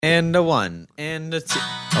And a 1. And a 2.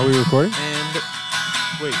 Are we recording? And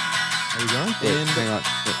Wait, are we going? and Hang on.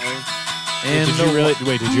 and Did you really?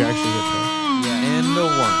 Wait, did you actually hit play? and a 1.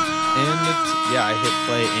 And a 2. Yeah, I hit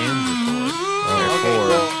play and record. Therefore,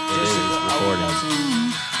 it is recording.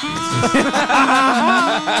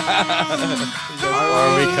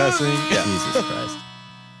 Are we cussing? Yeah. Jesus Christ.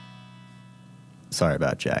 Sorry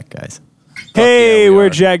about Jack, guys. Hey, yeah, we we're are.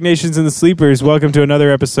 Jack Nations and the Sleepers. Welcome to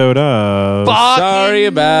another episode of Sorry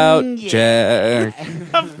about Jack.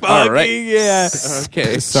 All right. Yeah.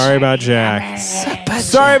 Okay. Sorry about Jack.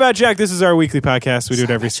 Sorry about Jack. This is our weekly podcast. We do it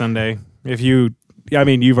every Sunday.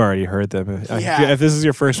 You've already heard them. If this is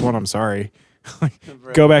your first one, I'm sorry.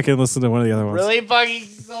 Go back and listen to one of the other ones. Really fucking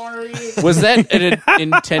sorry. Was that an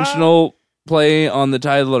intentional play on the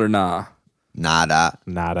title or nah? Nada.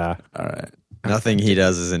 Nada. All right. Nothing he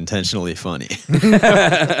does is intentionally funny.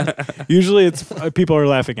 Usually it's people are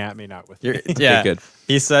laughing at me, not with you. Yeah. good.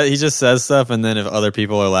 He just says stuff, and then if other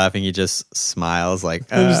people are laughing, he just smiles like.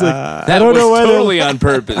 I'm just like, That I don't was know why totally on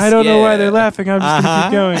purpose. I don't know why Yeah. they're laughing. I'm just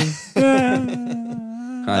going to keep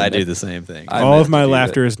going. I do the same thing. I All meant of to my do that.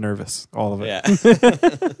 laughter is nervous. All of it. Yeah.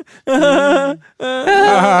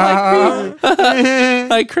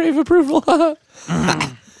 I crave approval.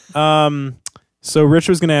 So Rich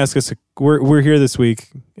was going to ask us. We're here this week,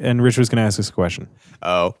 and Rich was going to ask us a question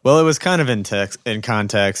Oh, well, it was kind of in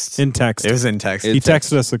context. in text. It was in text. He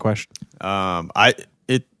texted us the question.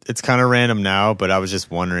 It's kind of random now, but I was just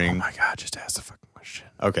Oh wondering. my god! Just ask the fucking question.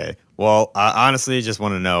 Okay, well, I honestly just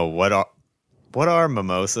want to know what are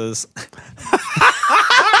mimosas?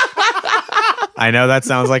 I know that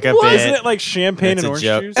sounds like a bit. Isn't it like champagne It's and a orange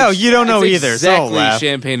joke. juice? Oh, you don't know either. So don't Exactly. laugh.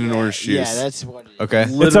 Champagne and orange juice. Yeah, that's what it is. Okay,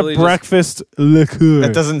 It's Literally a just- breakfast liqueur.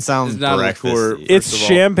 that doesn't sound It's not a breakfast. liqueur. It's First of all.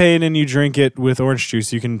 champagne, and you drink it with orange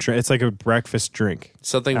juice. You can. It's like a breakfast drink.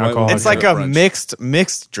 Something Alcohol. white It's like women a do at brunch.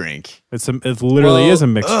 mixed drink. It literally is a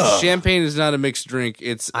mixed. Champagne is not a mixed drink.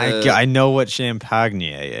 It's I know what champagne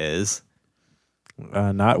is.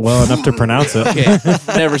 Not well enough to pronounce it. Okay,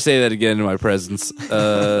 never say that again in my presence.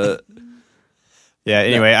 Yeah.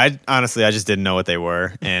 Anyway, I just didn't know what they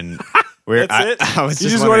were, and we're. That's it. I was You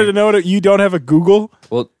just just wanted to know what you don't have a Google.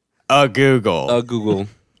 Well, Google. Google.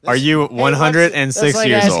 Are you 106 That's like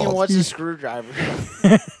years asking, old? what's a screwdriver?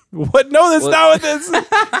 What? No, that's not what this.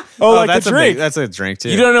 Oh, like that's a drink. that's a drink too.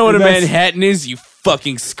 You don't know what a That's- Manhattan is, you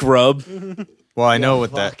fucking scrub. Well, I know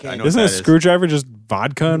what that. I know Isn't what a that is. screwdriver just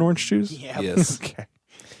vodka and orange juice? Yeah. Yes. Okay.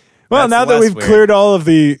 Well, That's now that less we've weird. cleared all of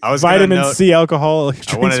the I was gonna vitamin note- C alcoholic I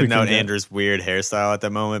drinks wanted to we can note get. Andrew's weird hairstyle at the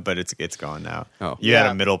moment, but it's gone now. Oh. You had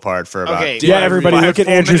Yeah. a middle part for about. Okay. Yeah, everybody, look at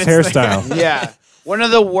 4 Andrew's minutes there. hairstyle. Yeah. One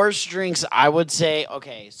of the worst drinks I would say.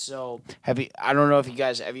 Okay, so I don't know if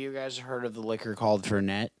have you guys heard of the liquor called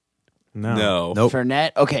Fernet? No. Nope.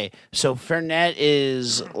 Fernet. Okay, so Fernet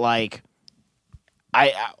is like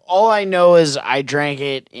all I know is I drank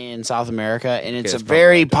it in South America, and it's it's a probably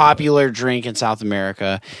very like that. popular drink in South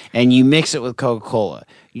America. And you mix it with Coca-Cola.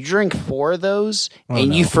 You drink 4 of those,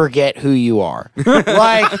 and you forget who you are.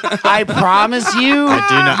 Like I promise you,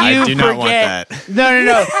 I do not want forget- that.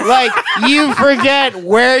 No. Like you forget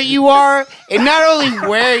where you are, and not only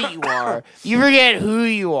where you are, you forget who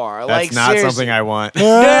you are. That's like not seriously. something I want. No,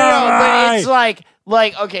 but it's like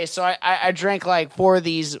okay, so I drank like 4 of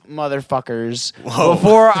these motherfuckers Whoa.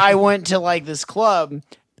 before I went to like this club,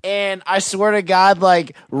 and I swear to God,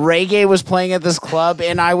 like reggae was playing at this club,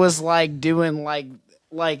 and I was like doing like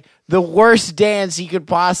the worst dance you could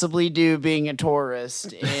possibly do being a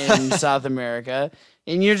tourist in South America,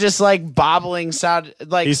 and you're just like bobbling side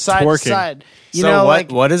He's side twerking. to side. You So know, what?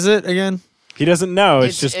 like What is it again? He doesn't know.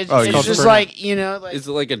 It's just. it's called just Fernet. like you know, like Is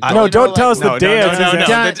it like a No, you don't know, tell like- us the dance. No.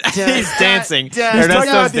 Dun, The- dun, He's dancing. dun, He's Ernesto's talking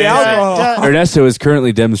about the dancing. alcohol. Ernesto is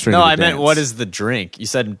currently demonstrating. No, the I meant dance. what is the drink? You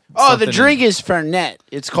said. Oh, the something- drink is Fernet.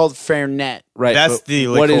 It's called Fernet. right. That's but the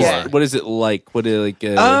what is liqueur. what is it like? What is it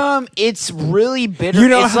like? It's really bitter. You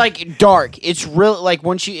know it's like dark. It's really like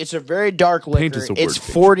it's a very dark Paint liquor. us a It's word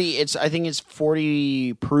picture. 40. I think it's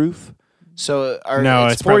 40 proof. So No,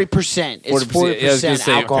 it's it's prob- 40%. It's 40%. Yeah, I was gonna 40%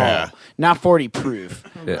 say, alcohol, okay. not 40 proof.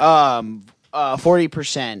 Yeah.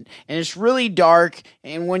 40%, and it's really dark.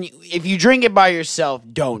 And if you drink it by yourself,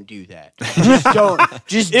 don't do that. Just don't.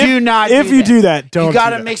 Just do not. If you do that, don't. You got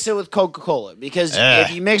to do that. mix it with Coca-Cola because Ugh.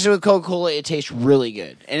 if you mix it with Coca-Cola, it tastes really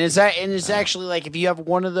good. And it's actually like if you have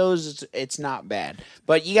one of those, it's not bad.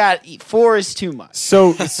 But you got 4 is too much.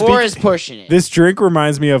 So 4 is pushing it. This drink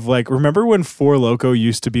reminds me of like, remember when Four Loko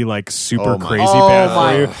used to be like super Oh my- crazy Oh bad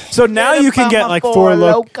my- for you? So now you can get like Four Four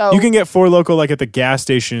Loko. Loko. You can get Four Loko like at the gas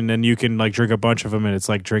station, and you can like drink a bunch of them, and it's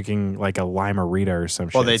like drinking like a Limerita or some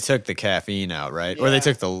shit. Well, they took the caffeine out, right? Or they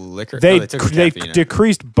took the liquor. They no, they took the caffeine out.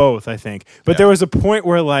 increased both, I think. But there was a point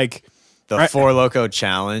where like The Four Loko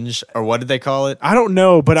Challenge, or what did they call it? I don't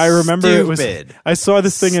know, but I remember it was. Stupid. I saw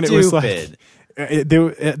this thing and it was like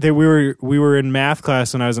Stupid. we were in math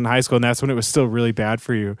class when I was in high school, and that's when it was still really bad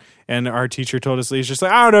for you. And our teacher told us, he's just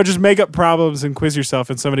like, I don't know, just make up problems and quiz yourself.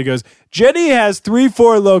 And somebody goes, Jenny has 3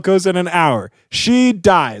 Four Lokos in an hour. She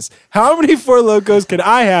dies. How many Four Lokos can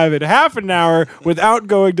I have in half an hour without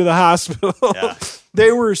going to the hospital? Yeah.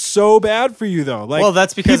 They were so bad for you, though. Like, Well,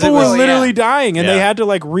 that's because people it was- were literally yeah. dying, and Yeah. they had to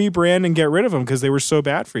like rebrand and get rid of them because they were so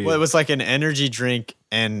bad for you. Well, it was like an energy drink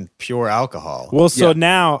and pure alcohol. Well, so Yeah.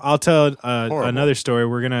 now I'll tell another story.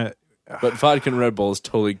 We're gonna. But vodka and Red Bull is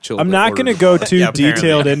totally chill. I'm not going to go too Yeah, apparently.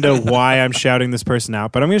 detailed into why I'm shouting this person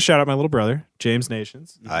out, but I'm going to shout out my little brother, James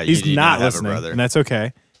Nations. You He's do not have a listening, brother. and that's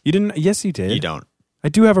okay. You didn't? Yes, you did. You don't. I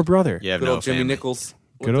do have a brother. You have Good no old Jimmy family. Nichols.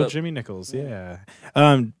 Good What's old up? Jimmy Nichols. Yeah.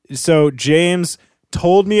 So James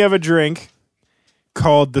told me of a drink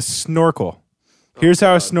called the Snorkel. Here's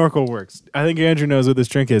how a snorkel works. I think Andrew knows what this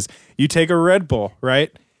drink is. You take a Red Bull,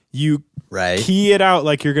 right? You Right. key it out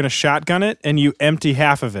like you're going to shotgun it, and you empty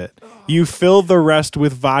half of it. You fill the rest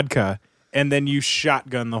with vodka, and then you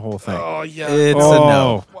shotgun the whole thing. Oh yeah. It's Oh. a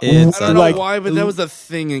no. It's I a don't know like- why, but that was a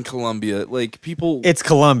thing in Colombia. Like people. It's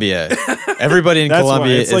Colombia. Everybody in That's why.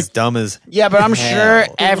 Colombia It's is like- dumb as Yeah, but I'm hell.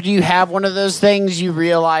 sure after you have one of those things, you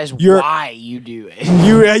realize You're- why you do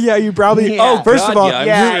it. You probably. Yeah. Oh, first God, of all, yeah, I'm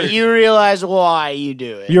Yeah, sure. you realize why you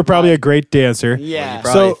do it. you're probably a great dancer. Yeah.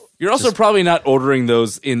 probably- So You're also probably not ordering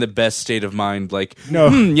those in the best state of mind. Like, No.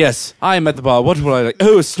 yes, I am at the bar. What will I like?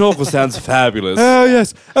 Oh, a snorkel sounds fabulous. oh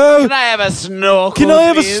yes. Oh, Can I have a snorkel? can I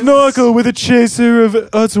have a please? snorkel with a chaser of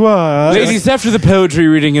Artois? Ladies, after the poetry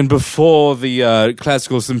reading and before the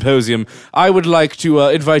classical symposium, I would like to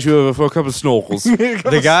invite you over for a couple of snorkels.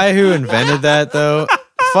 the guy who invented that though.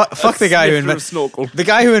 Fuck the guy who Sniffer of invented snorkel. the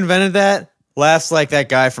guy who invented that. Laughs like that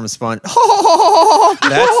guy from Sponge. That's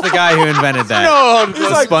the guy who invented that.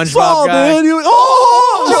 He's like, SpongeBob Saul, guy. dude.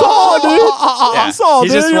 Saul, dude. Yeah. Saul, He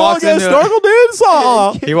dude. just You want walks to get a into snorkel, dude?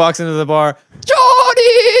 Saul. He walks into the bar.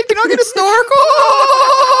 Jordy, can I get a snorkel?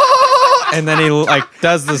 And then he like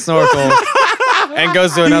does the snorkel and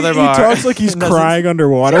goes to another He bar. talks like he's crying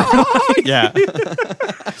underwater. Yeah.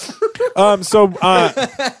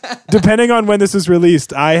 Depending on when this is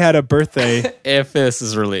released, I had a birthday. If this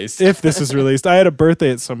is released. If this is released, I had a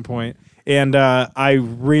birthday at some point, and I Get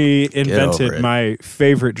over reinvented it. my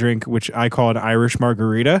favorite drink, which I call an Irish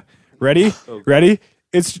margarita. Ready? Ready?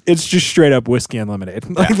 It's just straight up whiskey and lemonade.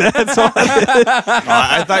 Like that's all.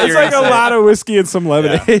 I thought you It's were like a gonna say, lot of whiskey and some yeah.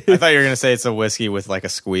 lemonade. I thought you were gonna say it's a whiskey with like a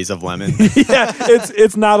squeeze of lemon. Yeah,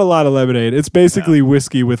 it's not a lot of lemonade. It's basically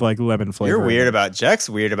whiskey with like lemon flavor. You're in weird it. about Jack's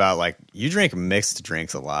weird about like you drink mixed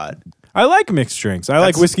drinks a lot. I like mixed drinks. I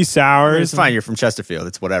like That's- whiskey sours. It's fine. You're from Chesterfield.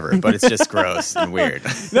 It's whatever, but it's just gross and weird.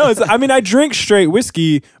 No, I mean I drink straight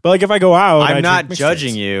whiskey, but like if I go out, I I'm not drink mixed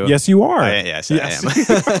judging drinks. you. Yes, you are. Yes,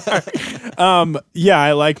 I am. Yeah,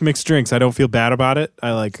 I like mixed drinks. I don't feel bad about it.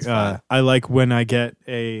 I like when I get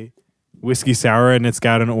a whiskey sour and it's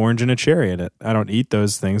got an orange and a cherry in it. I don't eat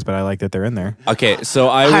those things, but I like that they're in there. Okay, so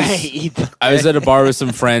I was at a bar with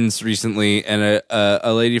some friends recently, and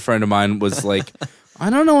a lady friend of mine was like, "I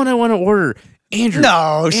don't know what I want to order." Andrew,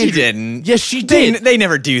 No, she Andrew. didn't. Yes, she They, did. they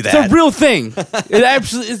never do that. It's a real thing. It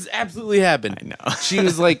absolutely happened. I know. She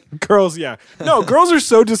was like, Girls, yeah. No, girls are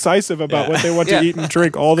so decisive about what they want Yeah. to eat and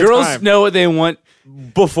drink all the girls time. know what they want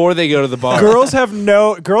before they go to the bar. Girls have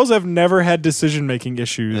never had decision making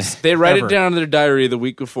issues. They write ever. it down in their diary the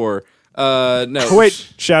week before. No.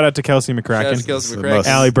 Wait, shout out to Kelsey Shout out McCracken, to Kelsey the McCracken. most-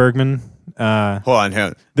 Allie Bergman. Hold on.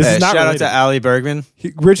 This is not shout out related. to Allie Bergman.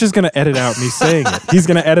 Rich is going to edit out me saying it. He's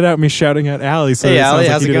going to edit out me shouting out Allie. So Hey, it sounds Allie,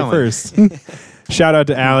 like how's he it did going? first. Shout out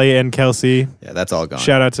to Allie and Kelsey. Yeah, that's all gone.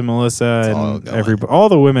 Shout out to Melissa all and going. all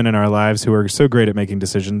the women in our lives who are so great at making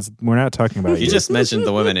decisions. We're not talking about you. You just mentioned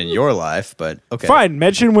the women in your life, but okay. Fine.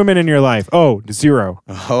 Mention women in your life. Oh, 0.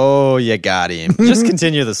 Oh, you got him. Just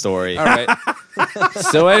continue the story. All right.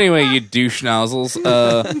 So anyway, you douche nozzles.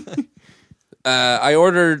 I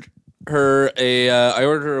ordered her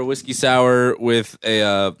a whiskey sour with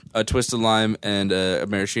a twisted lime and a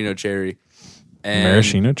maraschino cherry. And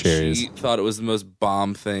Maraschino cherries. She thought it was the most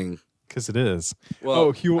bomb thing. Because it is.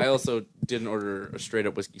 Well, Oh, I also didn't order a straight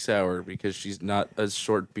up whiskey sour because she's not a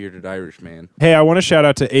short bearded Irish man. Hey, I want to shout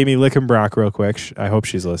out to Amy Lickenbrock real quick. I hope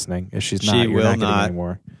she's listening. If she's not, She you're will not getting not. any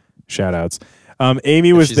more shout outs.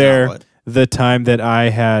 Amy was she's not, there what? the time that I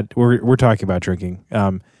had. We're talking about drinking.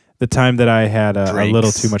 The time that I had a Drinks.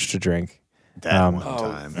 little too much to drink. That one Oh,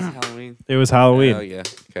 time. Halloween. It was Halloween. Oh yeah.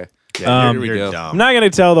 Okay. Yeah, Here we you're go. dumb. I'm not going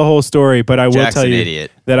to tell the whole story, but I will Jack's tell an you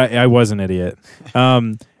idiot. that I was an idiot.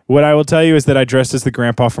 What I will tell you is that I dressed as the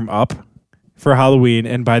grandpa from Up for Halloween,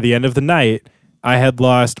 and by the end of the night, I had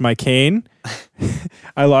lost my cane,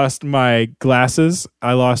 I lost my glasses,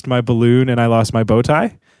 I lost my balloon, and I lost my bow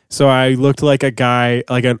tie. So I looked like a guy,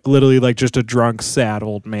 literally like just a drunk, sad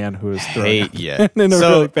old man who was in a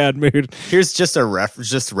really bad mood. Here's just a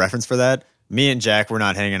reference for that. Me and Jack were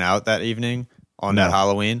not hanging out that evening on that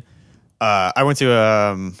Halloween. I went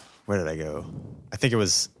to where did I go? I think it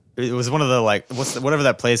was one of the whatever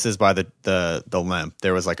that place is by the Limp.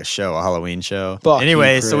 There was like a Halloween show.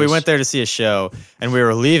 Anyway, so we went there to see a show, and we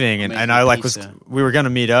were leaving, and I we were gonna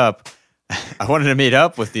meet up. I wanted to meet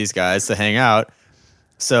up with these guys to hang out.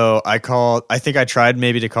 So I tried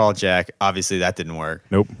maybe to call Jack. Obviously, that didn't work.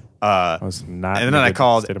 Nope. I was not. And then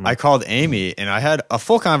I called Amy, and I had a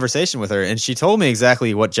full conversation with her, and she told me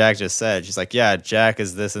exactly what Jack just said. She's like, "Yeah, Jack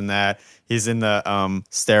is this and that. He's in the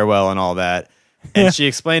stairwell and all that." And she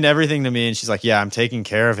explained everything to me, and she's like, "Yeah, I'm taking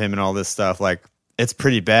care of him and all this stuff. Like, it's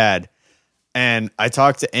pretty bad." And I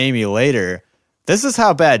talked to Amy later. This is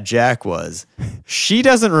how bad Jack was. She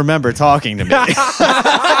doesn't remember talking to me.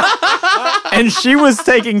 And she was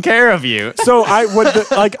taking care of you. So I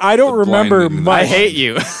don't remember much. I hate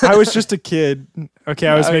you. I was just a kid. Okay,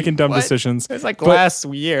 I was making dumb decisions. It was like last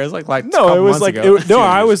year. It was like no, it was like ago.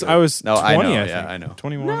 I was 20. I know. I think. Yeah, I know.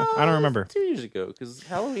 21. I don't remember. 2 years ago, because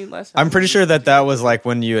Halloween I'm pretty sure that was like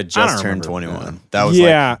when you had just turned 21. That was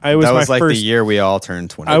it was my first, the year we all turned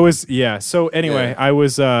 21. I was So anyway, I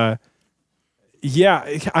was I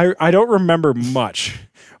don't remember much,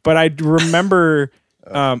 but I remember.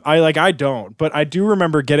 I don't, but I do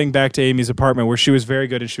remember getting back to Amy's apartment where she was very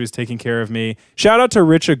good and she was taking care of me. Shout out to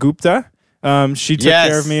Richa Gupta. She took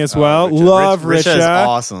care of me as well. Love Richa. Richa is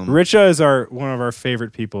awesome. Richa is one of our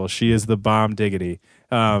favorite people. She is the bomb diggity.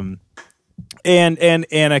 And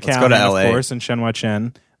Anna Callan, of course, and Shenhua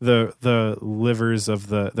Chen, the livers of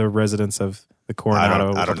the residents of the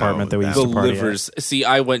Coronado apartment that we used to party at. The livers. See,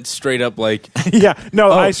 I went straight up like...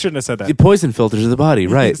 I shouldn't have said that. The poison filters of the body,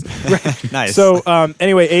 right. Nice. So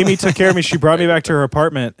anyway, Amy took care of me. She brought me back to her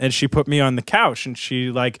apartment, and she put me on the couch, and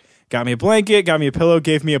she got me a blanket, got me a pillow,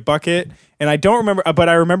 gave me a bucket, and I don't remember, but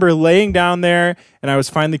I remember laying down there, and I was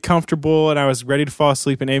finally comfortable, and I was ready to fall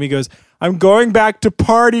asleep, and Amy goes, "I'm going back to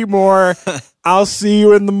party more. I'll see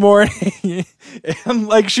you in the morning."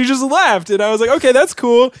 And she just left, and I was like, okay, that's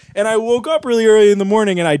cool. And I woke up really early in the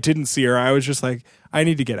morning, and I didn't see her. I was just like, I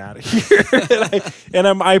need to get out of here.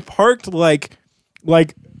 I parked like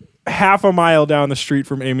half a mile down the street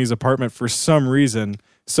from Amy's apartment for some reason.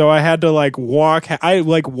 So I had to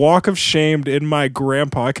walk of shame in my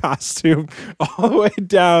grandpa costume all the way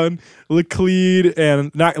down Lindell.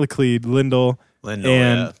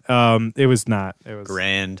 And it was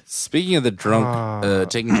grand. Speaking of the drunk,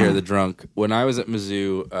 taking care of the drunk, when I was at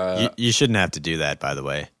Mizzou... you shouldn't have to do that, by the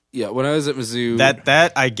way. Yeah, when I was at Mizzou...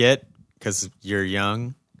 That I get, because you're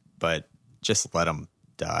young, but just let them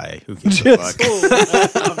die. Who gives a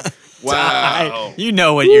fuck? Wow. You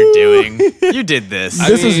know what you're doing. You did this.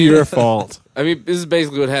 This is your fault. I mean, this is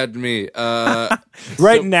basically what happened to me.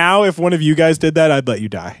 Now, if one of you guys did that, I'd let you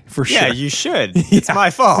die for sure. Yeah, you should. It's my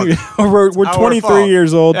fault. We're 23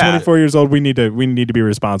 years old, 24 years old. We need to be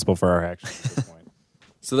responsible for our actions at this point.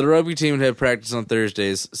 So the rugby team would have practice on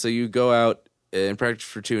Thursdays. So you go out and practice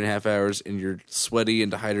for 2.5 hours, and you're sweaty and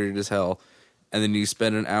dehydrated as hell. And then you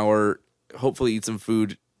spend an hour, hopefully eat some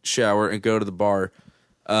food, shower, and go to the bar.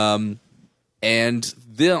 And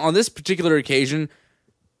then on this particular occasion,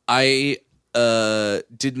 I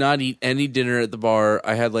did not eat any dinner at the bar.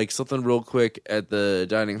 I had something real quick at the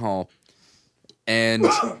dining hall, and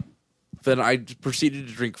then I proceeded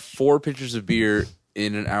to drink 4 pitchers of beer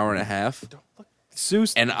in an hour and a half.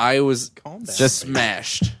 Zeus, and I was just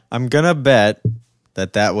smashed. I'm gonna bet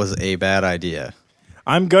that was a bad idea.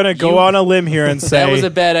 I'm going to go on a limb here and say... That was a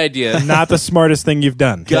bad idea. Not the smartest thing you've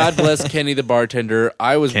done. God bless Kenny the bartender.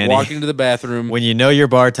 I was walking to the bathroom. When you know your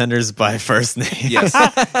bartenders by first name. Yes.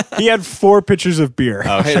 He had 4 pitchers of beer.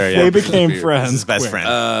 Oh, sure, yeah. They became friends. His best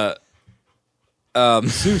friend.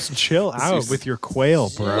 Zeus, chill out with your quail,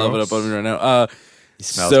 bro. Love it up on me right now. He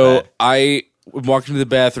smells bad. I walked into the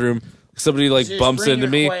bathroom. Somebody bumps into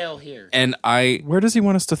me, and I. Where does he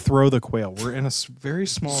want us to throw the quail? We're in a very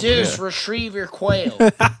small. Zeus, retrieve your quail.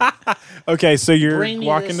 Okay, so you're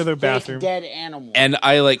walking to the bathroom, dead animal, and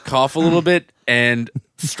I cough a little bit and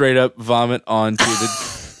straight up vomit onto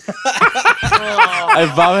the.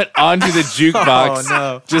 I vomit onto the jukebox, oh,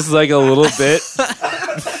 no. just a little bit.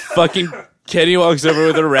 Fucking Kenny walks over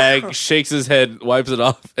with a rag, shakes his head, wipes it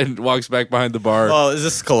off, and walks back behind the bar. Oh, is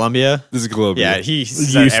this Colombia? This is Colombia. Yeah, he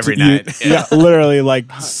said Used every to- night. Yeah, literally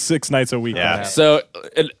like 6 nights a week. Yeah. on that. So,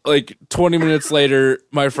 like 20 minutes later,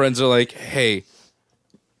 my friends are like, "Hey,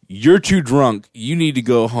 you're too drunk. You need to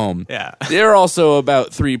go home." Yeah. They're also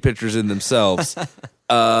about 3 pitchers in themselves.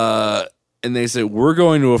 And they said, "We're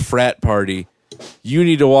going to a frat party. You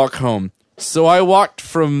need to walk home." So I walked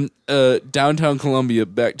from downtown Columbia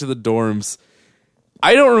back to the dorms.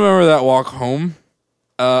 I don't remember that walk home.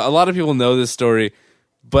 A lot of people know this story,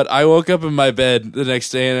 but I woke up in my bed the next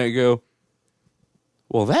day and I go,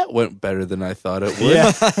 well, that went better than I thought it would.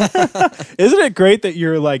 Yeah. Isn't it great that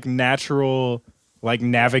your like natural like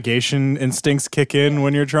navigation instincts kick in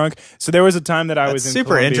when you're drunk? So there was a time that I was in super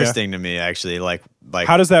Colombia. interesting to me, actually. Like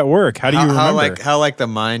How does that work? How do you remember? how the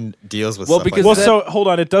mind deals with Well, stuff because like Well, that. so hold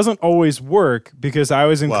on. It doesn't always work because I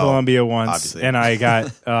was in Well, Colombia once obviously. and I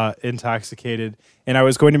got intoxicated, and I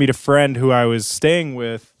was going to meet a friend who I was staying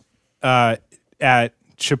with at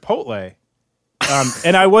Chipotle.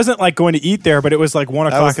 And I wasn't like going to eat there, but it was like 1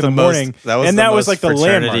 o'clock in the morning, and that was like the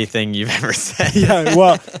fraternity landmark thing you've ever said. Yeah,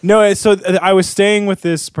 well, no. So I was staying with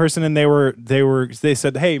this person, and they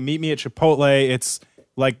said, "Hey, meet me at Chipotle. It's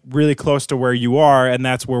like really close to where you are, and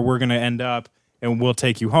that's where we're gonna end up, and we'll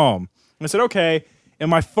take you home." And I said, "Okay." And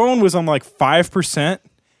my phone was on like 5%,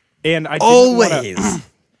 and I didn't wanna- Always.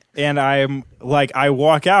 and I'm like, I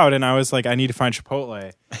walk out, and I was like, I need to find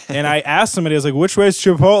Chipotle, and I asked somebody, I was like, "Which way is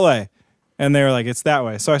Chipotle?" And they were like, "It's that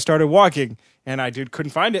way." So I started walking, and I couldn't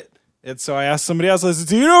find it. And so I asked somebody else, I said,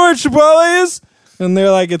 "Do you know where Chipotle is?" And they're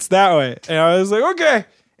like, "It's that way." And I was like, "Okay."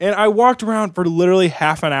 And I walked around for literally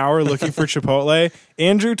half an hour looking for Chipotle.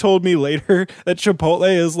 Andrew told me later that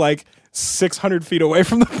Chipotle is like 600 feet away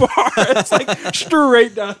from the bar. It's like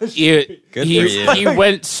straight down the street. Good for you. He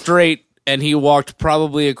went straight and he walked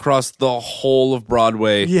probably across the whole of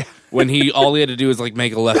Broadway. Yeah. When all he had to do was like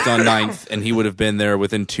make a left on 9th and he would have been there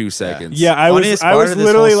within 2 seconds. Yeah, I was Funniest part of this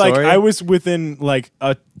literally whole like, story? I was within like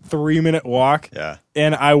a 3-minute walk. Yeah.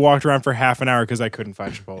 And I walked around for half an hour because I couldn't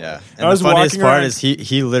find Chipotle. Yeah. And I was the funniest walking part around, is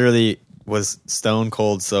he literally was stone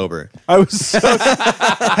cold sober. I was so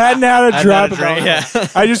hadn't had a drop of drink, alcohol.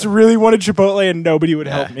 I just really wanted Chipotle and nobody would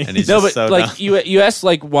help me. And he's No, just but so like dumb. you asked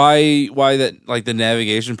like why that like the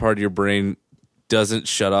navigation part of your brain doesn't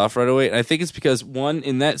shut off right away. And I think it's because one,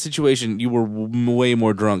 in that situation you were way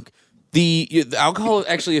more drunk. The alcohol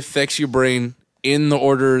actually affects your brain in the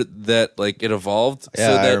order that like it evolved. Yeah,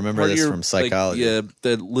 so I that remember part of this your, from psychology. Like,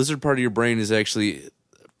 the lizard part of your brain is actually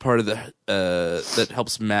part of the that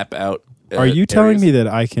helps map out. Are you telling areas. me that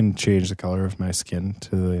I can change the color of my skin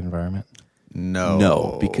to the environment?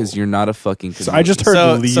 No, because you're not a fucking. So I just heard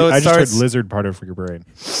So it I just heard starts- lizard part of your brain.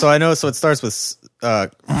 So I know. So it starts with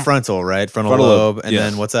frontal, right? Frontal Frontal lobe, lobe, and yeah.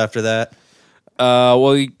 then what's after that?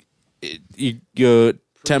 well, you go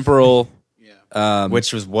temporal.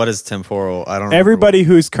 Which was what is temporal? I don't. remember. Everybody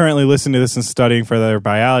who's currently listening to this and studying for their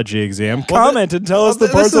biology exam, comment and tell us the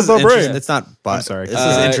This parts of is the interesting. brain. It's not. I'm sorry. This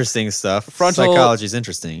is interesting stuff. frontal- Psychology is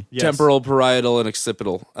interesting. Yes. Temporal, parietal, and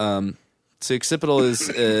occipital. So occipital is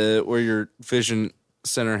where your vision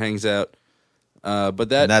center hangs out, but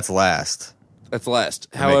And that's last. that's last.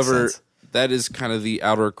 makes However, sense. that is kind of the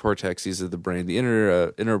outer cortexes of the brain. The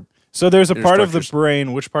inner. So there's a Inner part of the structures.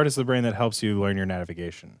 brain. Which part is the brain that helps you learn your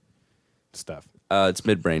navigation stuff? It's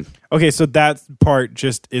midbrain. Okay, so that part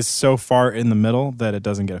just is so far in the middle that it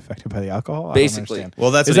doesn't get affected by the alcohol. I don't Basically. understand.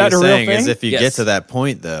 Well, that's Is what that he's a real saying. Is thing? if you Yes. get to that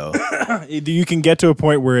point, though, You can get to a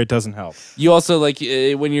point where it doesn't help. You also like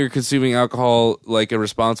when you're consuming alcohol like a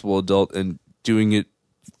responsible adult and doing it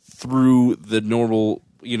through the normal,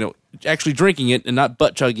 actually drinking it and not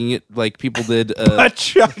butt chugging it like people did.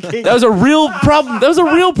 Chugging. That was a real problem. That was a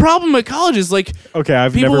real problem at colleges. Like Okay,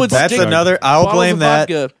 I've people never. would That's stick another. I'll bottles blame of that.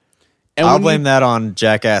 vodka, and I'll when blame you, that on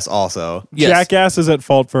Jackass also. yes. Jackass is at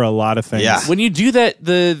fault for a lot of things. Yeah. When you do that,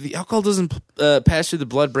 the alcohol doesn't pass through the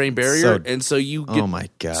blood-brain barrier, So- and so you get Oh my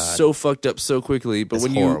god, so fucked up so quickly. But it's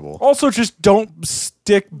when horrible. Also, just don't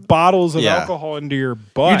stick bottles of Yeah. alcohol into your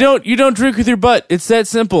butt. you don't drink with your butt. It's that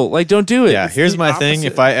simple. Like don't do it. Yeah, It's here's the my thing. opposite.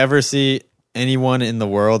 If I ever see anyone in the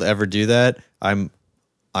world ever do that, I'm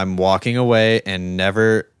walking away and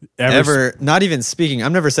never, not even speaking.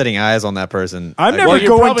 I'm never setting eyes on that person. I'm Like, never Well, you're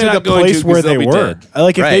going probably to the not going to place 'cause where they'll they be were. dead.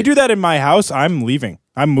 Like if they Right. do that in my house, I'm leaving.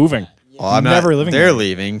 I'm moving. well, I'm never not, living They're there.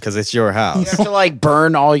 leaving because it's your house. You have to like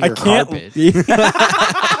burn all I your can't. carpet.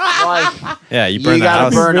 Like, Yeah, you you burn the gotta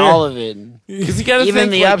house. burn Fair. all of it. Because you gotta Even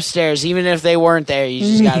think, the like, upstairs, even if they weren't there, you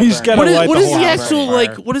just gotta. You just burn gotta it. light what the is whole the house actual on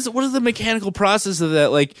like? fire. What is the mechanical process of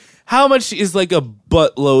that? Like, how much is like a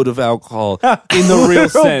buttload of alcohol in the real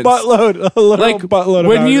sense? Buttload, a little Like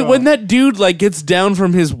buttload. when that dude like gets down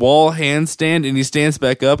from his wall handstand and he stands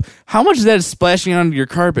back up, how much of that is splashing onto your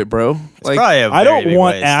carpet, bro? Like, Probably a I very don't big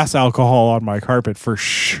want waste. ass alcohol on my carpet for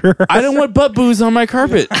sure. I don't want butt booze on my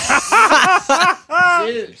carpet.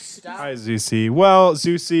 Hi, Zusi. Well,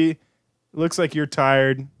 Zusi, looks like you're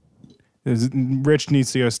tired. Rich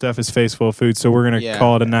needs to go stuff his face full of food, so we're going to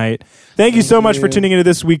call it a night. Thank you so much for tuning into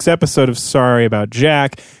this week's episode of Sorry About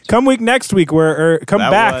Jack. Come week next week,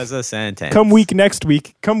 That was a sentence. Come week next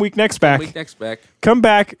week. Come week next back. Week next back. Come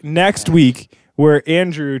back next week where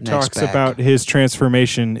Andrew talks back. about his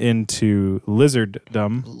transformation into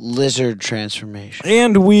lizarddom. Lizard transformation.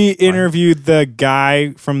 And we interviewed the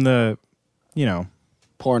guy from the,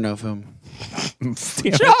 Porno film. and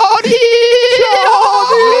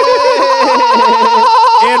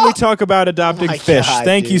we talk about adopting my fish. God,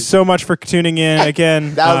 Thank you dude. so much for tuning in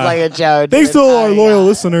again. That was like a joke. Thanks to dude. all our loyal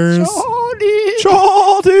listeners.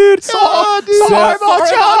 Chaw, dude. Sorry about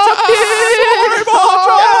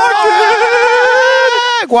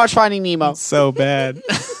Watch Finding Nemo. So bad.